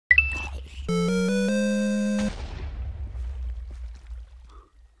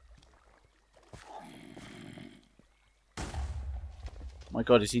My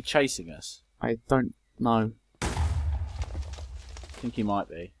God, is he chasing us? I don't know. I think he might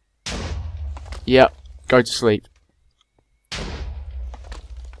be. Yep. Go to sleep.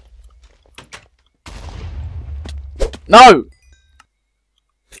 No!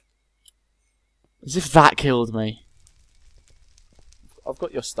 As if that killed me. I've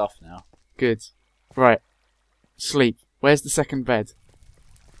got your stuff now. Good. Right. Sleep. Where's the second bed?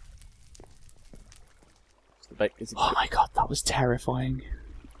 Oh my God, that was terrifying.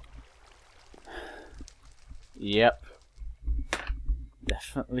 Yep.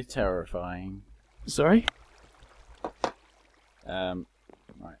 Definitely terrifying. Sorry? Right.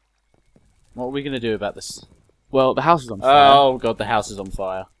 What are we going to do about this? Well, the house is on fire. Oh God, the house is on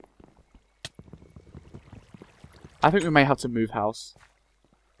fire. I think we may have to move house.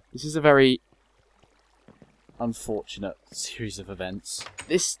 This is a very... unfortunate series of events.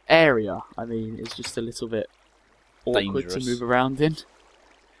 This area, I mean, is just a little bit awkward Dangerous. to move around in.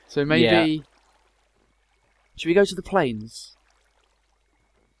 So maybe... Yeah. Should we go to the plains?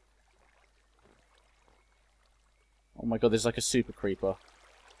 Oh my God, there's like a super creeper.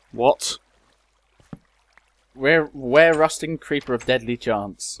 What? Where rusting creeper of deadly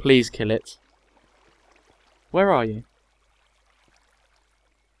chance. Please kill it. Where are you?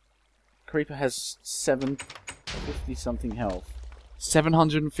 Creeper has 750 something health.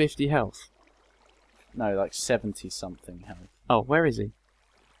 750 health. No, like 70 something health. Oh, where is he?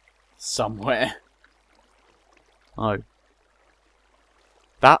 Somewhere. Oh.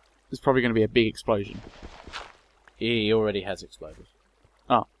 That is probably going to be a big explosion. He already has exploded.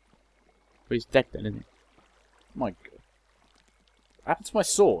 Oh. But he's dead then, isn't he? My God. What happened to my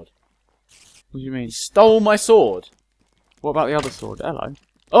sword? What do you mean? He stole my sword. What about the other sword? Hello.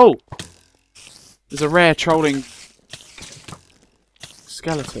 Oh! There's a rare trolling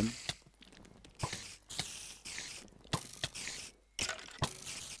skeleton.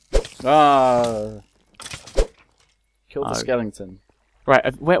 Ah. Killed the Oh. skeleton.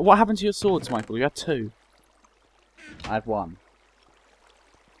 Right, what happened to your swords, Michael? You had two. I had one.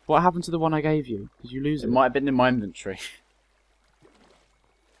 What happened to the one I gave you? Did you lose It it? might have been in my inventory.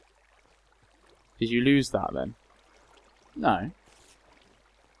 Did you lose that then? No.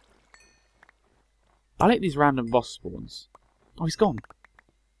 I like these random boss spawns. Oh, he's gone.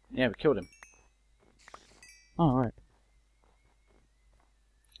 Yeah, we killed him. Oh, right.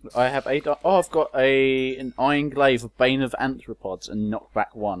 I have I've got an iron glaive of Bane of Anthropods and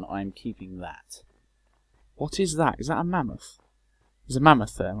Knockback 1. I'm keeping that. What is that? Is that a mammoth? There's a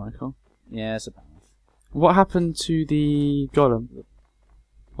mammoth there, Michael. Yeah, it's a mammoth. What happened to the golem?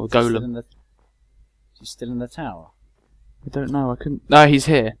 Or golem? He's still in the tower. I don't know. I couldn't. No, he's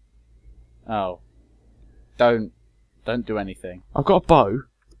here. Oh. Don't do anything. I've got a bow.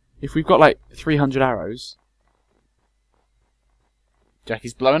 If we've got like 300 arrows.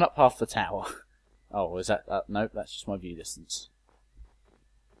 Jackie's blowing up half the tower. Oh, is that... nope, that's just my view distance.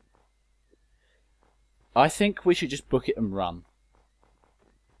 I think we should just book it and run.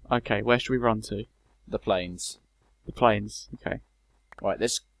 Okay, where should we run to? The plains. The plains. Okay. Right,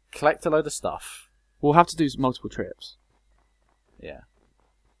 let's collect a load of stuff. We'll have to do multiple trips. Yeah.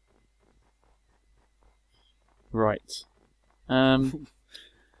 Right.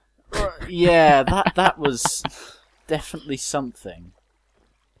 Yeah, that was definitely something.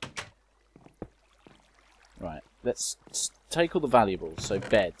 Right, let's take all the valuables, so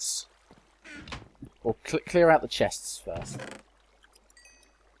beds. Or clear out the chests first.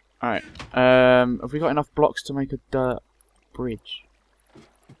 Alright. Have we got enough blocks to make a dirt bridge?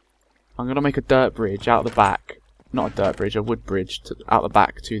 I'm going to make a dirt bridge out the back. Not a dirt bridge, a wood bridge out the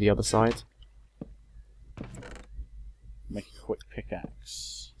back to the other side. Make a quick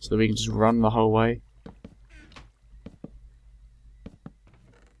pickaxe. So that we can just run the whole way.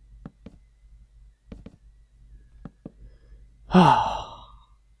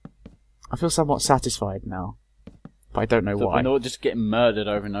 I feel somewhat satisfied now. But I don't know why. We're not just getting murdered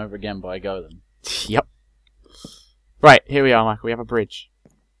over and over again by a golem. Yep. Right, here we are, Michael. We have a bridge.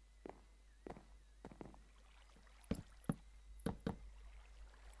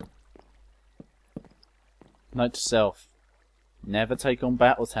 Note to self. Never take on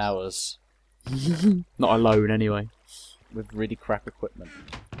battle towers. Not alone, anyway. With really crap equipment.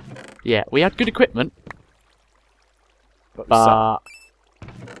 Yeah, we had good equipment. But we But... suck.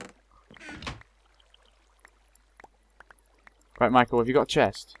 Right, Michael, have you got a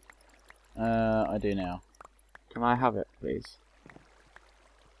chest? I do now. Can I have it, please?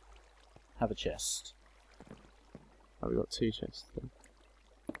 Have a chest. Oh, we've got two chests. Then.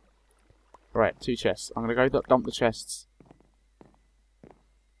 Right, two chests. I'm going to go dump the chests.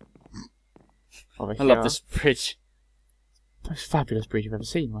 Over I love this bridge. Most fabulous bridge you've ever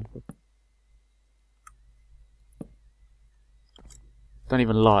seen, Michael. Don't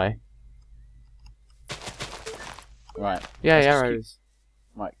even lie. Right. Yeah, let's just arrows.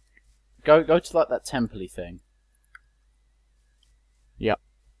 Right. Go to like that temple-y thing. Yep.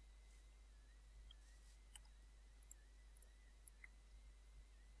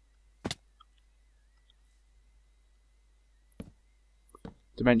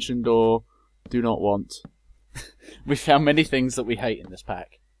 Dimension door. Do not want. We found many things that we hate in this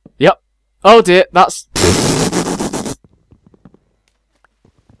pack. Yep. Oh dear, that's...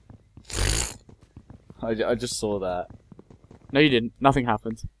 I just saw that. No, you didn't. Nothing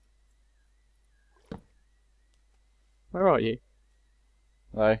happened. Where are you?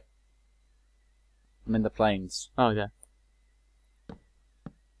 Hello? I'm in the plains. Oh, yeah.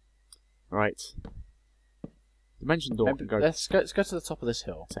 Right. Dimension door. Maybe, let's go to the top of this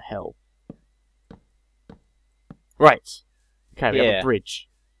hill. To hell. Right. Okay, we have Yeah. a bridge.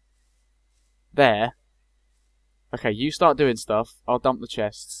 There. Okay, you start doing stuff. I'll dump the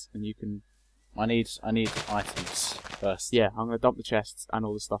chests, and you can... I need items first. Yeah, I'm going to dump the chests and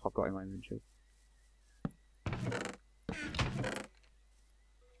all the stuff I've got in my inventory.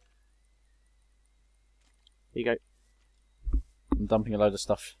 Here you go. I'm dumping a load of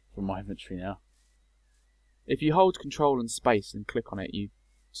stuff from my inventory now. If you hold control and space and click on it, you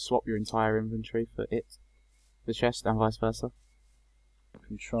swap your entire inventory for it. The chest, and vice versa.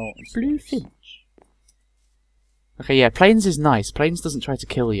 Control and Blue space. Finch. Okay, yeah, Plains is nice. Plains doesn't try to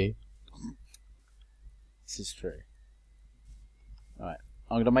kill you. This is true. Alright.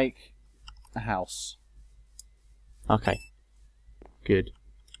 I'm going to make a house. Okay. Good.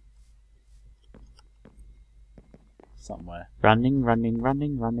 Somewhere. Running, running,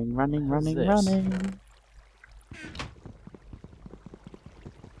 running, running, running, How's running, this? running.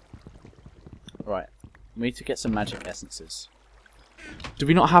 Right. We need to get some magic essences. Do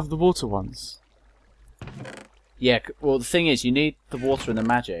we not have the water ones? Yeah, well the thing is, you need the water and the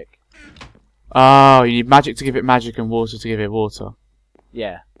magic. Oh, you need magic to give it magic and water to give it water.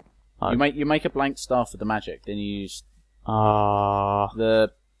 Yeah. Oh. You make a blank staff with the magic, then you use Ah,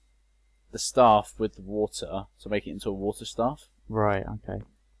 the staff with the water to make it into a water staff. right, okay.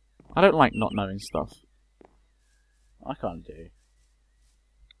 I don't like not knowing stuff. I can't do.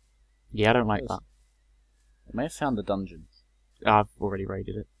 Yeah, I don't like that. I may have found the dungeon. I've already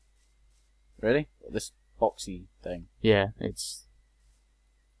raided it. Really? This boxy thing. Yeah, it's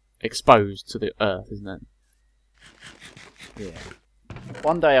exposed to the earth, isn't it? Yeah.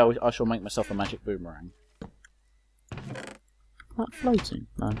 One day I shall make myself a magic boomerang. That floating?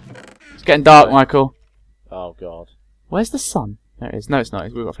 No. It's getting dark, Right. Michael. Oh god. Where's the sun? There it is. No, it's not.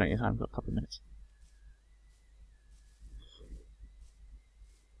 We've got plenty of time. We've got a couple of minutes.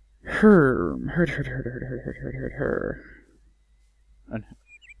 Her. And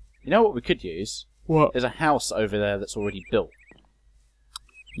you know what we could use? What? There's a house over there that's already built.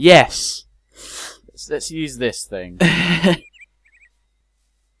 Yes! Let's use this thing.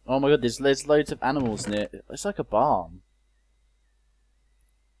 Oh my god, there's loads of animals near. It's like a barn.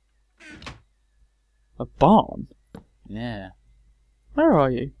 A barn? Yeah. Where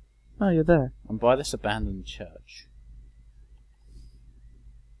are you? Oh, you're there. I'm by this abandoned church.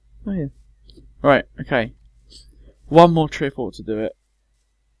 Oh, yeah. Right, okay. One more trip ought to do it.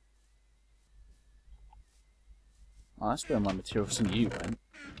 Oh, that's where my materials and you went.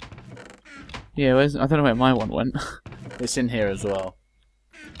 Yeah, I don't know where my one went. It's in here as well.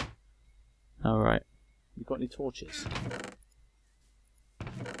 Alright. You got any torches?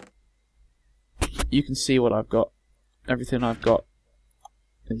 You can see what I've got. Everything I've got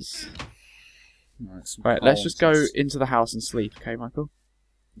is... Right, let's just go into the house and sleep, okay, Michael?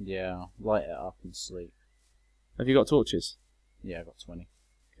 Yeah, light it up and sleep. Have you got torches? Yeah, I got 20.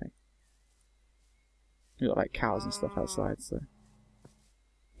 We've got, like, cows and stuff outside, so...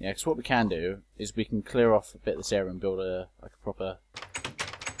 Yeah, because what we can do is we can clear off a bit of this area and build a proper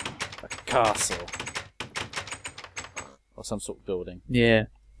castle or some sort of building. Yeah.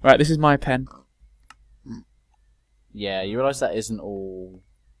 Right, this is my pen. Yeah, you realise that isn't all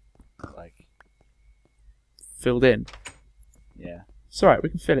like Filled in. yeah. It's alright, we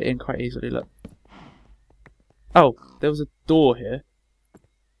can fill it in quite easily, look. Oh, there was a door here.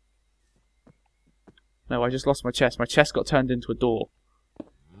 No, I just lost my chest. My chest got turned into a door.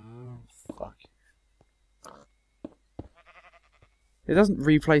 Fuck. It doesn't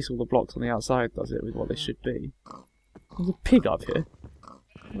replace all the blocks on the outside, does it, with what they should be? There's a pig up here.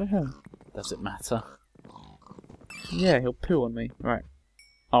 What the hell? Does it matter? Yeah, he'll poo on me. Right.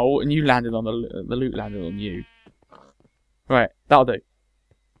 Oh, and you landed on the loot landed on you. Right, that'll do.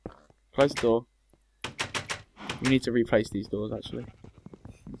 Close the door. We need to replace these doors, actually.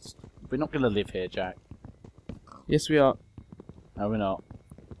 We're not going to live here, Jack. Yes, we are. No, we're not.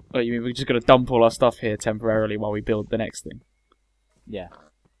 Oh, you mean we're just going to dump all our stuff here temporarily while we build the next thing? Yeah.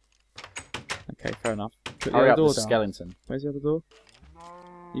 Okay, fair enough. Put Hurry the up, other door the down. skeleton. Where's the other door?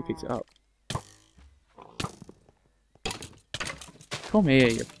 You picked it up. Come here,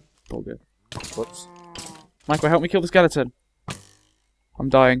 you bugger. Whoops. Michael, help me kill the skeleton. I'm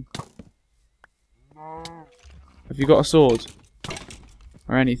dying. Have you got a sword?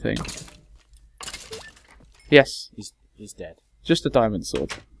 Or anything? Yes. He's dead. Just a diamond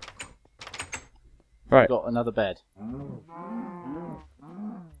sword. Right. Got another bed.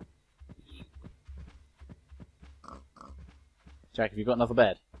 Jack, have you got another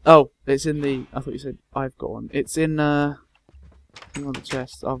bed? Oh, it's in the... I thought you said I've got one. It's in, on the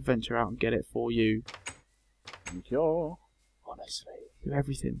chest. I'll venture out and get it for you. Thank you. Honestly. Do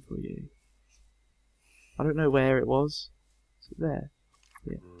everything for you. I don't know where it was. Is it there?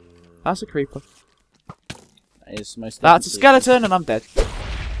 Yeah. That's a creeper. That is most That's a definitely- skeleton and I'm dead.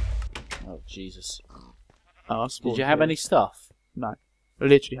 Oh, Jesus. Oh, I Did spawned you have here. any stuff? No. I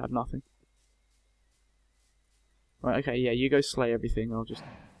literally had nothing. Right, okay, yeah, you go slay everything. I'll just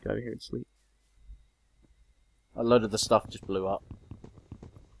go over here and sleep. A load of the stuff just blew up.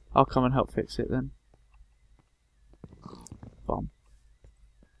 I'll come and help fix it then. Bomb.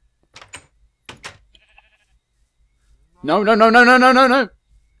 No, no, no, no, no, no, no, no!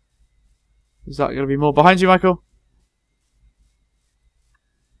 Is that going to be more behind you, Michael?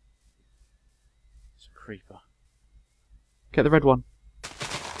 It's a creeper. Get the red one.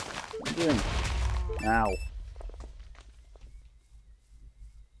 What are you doing? Ow.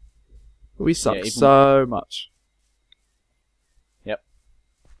 We suck even- so much. Yep.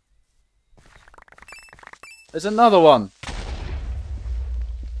 There's another one!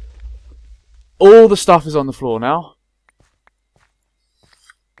 All the stuff is on the floor now.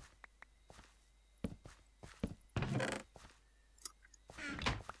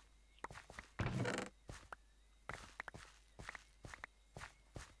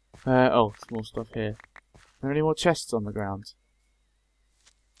 Oh, small stuff here. Are there any more chests on the ground?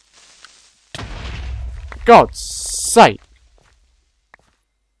 God's sake!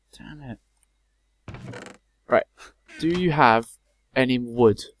 Damn it. Right. Do you have any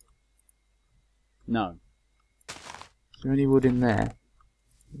wood? No. Is there any wood in there?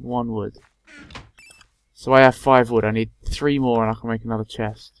 1 wood. So I have 5 wood. I need 3 more and I can make another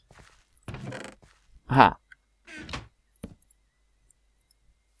chest. Aha.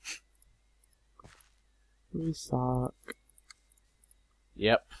 We suck.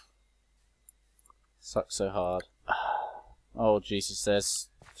 Yep. Sucks so hard. Oh, Jesus, there's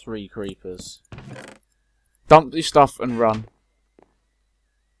 3 creepers. Dump your stuff and run.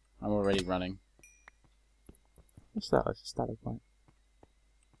 I'm already running. What's that? That's a stalagmite.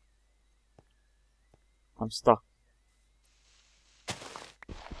 I'm stuck.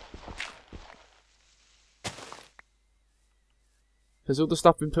 Has all the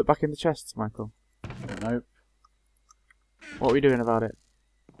stuff been put back in the chests, Michael? Nope. What are we doing about it?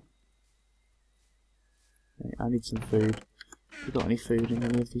 Okay, I need some food. Have you got any food in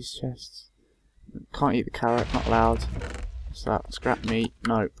any of these chests? Can't eat the carrot, not allowed. What's that? Scrap meat?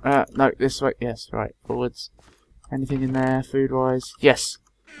 No. No, this way. Yes, right. Forwards. Anything in there, food-wise? Yes!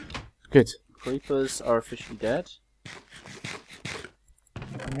 Good. Creepers are officially dead.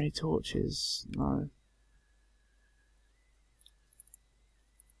 Are there any torches? No.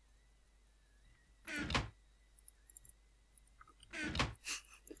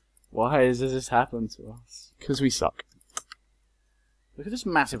 Why has this happened to us? Because we suck. Look at this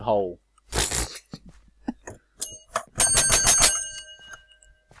massive hole.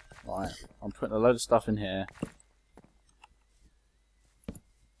 Right, I'm putting a load of stuff in here.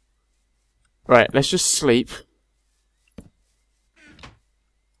 Right, let's just sleep.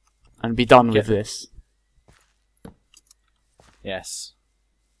 And be done with this. Yes.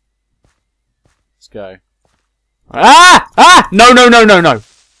 Let's go. Ah! Ah! No, no, no, no, no!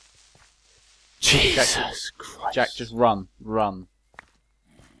 Jesus Christ. Jack, just run. Run.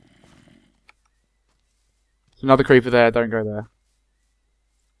 There's another creeper there, don't go there.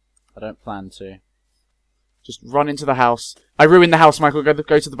 I don't plan to. Just run into the house. I ruined the house, Michael. Go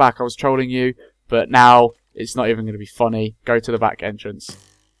to the back. I was trolling you, but now it's not even going to be funny. Go to the back entrance.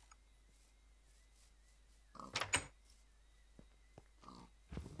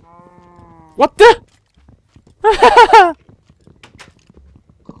 What the?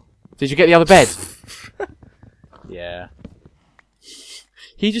 Did you get the other bed? Yeah.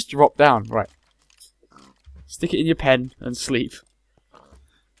 He just dropped down. Right. Stick it in your pen and sleep.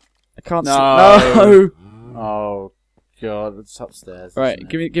 I can't No. sleep. No! Oh god, it's upstairs. Right, isn't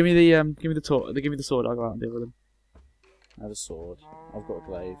give it? me the sword. I'll go out and deal with them. I have a sword. I've got a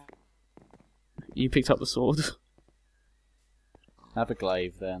glaive. You picked up the sword. Have a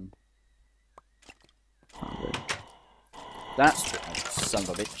glaive then. That's son of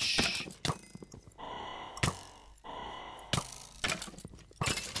a bitch.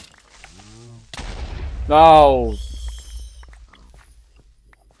 Oh,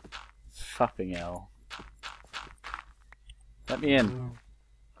 fucking hell! Let me in.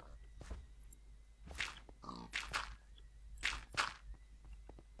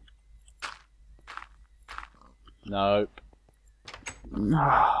 Nope.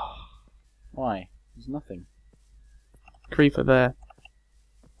 Why? There's nothing. Creeper there.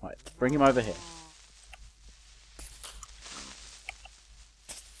 Right, bring him over here.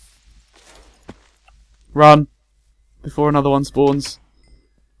 Run! Before another one spawns.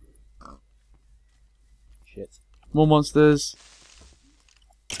 Shit. More monsters.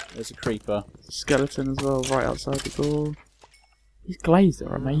 There's a creeper. Skeleton as well, right outside the door. These glaives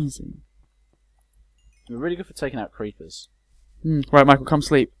are amazing. They're really good for taking out creepers. Right, Michael, come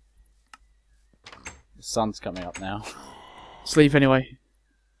sleep. The sun's coming up now. Sleep anyway.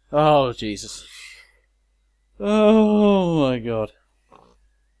 Oh, Jesus. Oh, my God.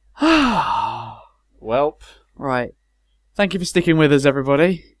 Welp. Right. Thank you for sticking with us,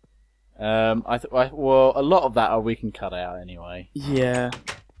 everybody. Well, a lot of that we can cut out anyway. Yeah.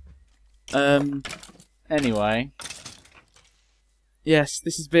 Anyway. Yes,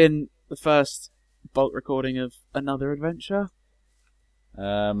 this has been the first bulk recording of another adventure.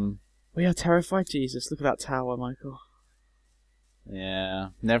 We are terrified. Jesus, look at that tower, Michael. Yeah,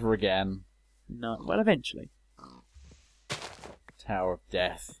 never again. No, well, eventually. Tower of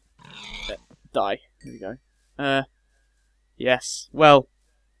Death. Die. There we go. Yes. Well,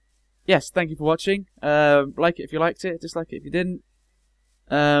 yes, thank you for watching. Like it if you liked it, dislike it if you didn't.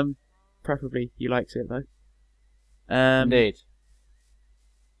 Preferably you liked it, though. Indeed.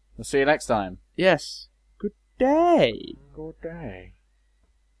 We'll see you next time. Yes. Good day. Good day.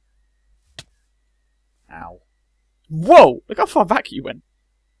 Ow. Whoa! Look how far back you went.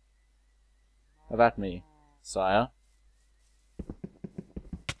 Have at me, sire.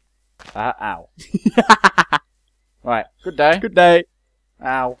 Ow. Right, good day. Good day.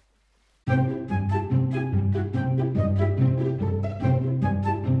 Ow.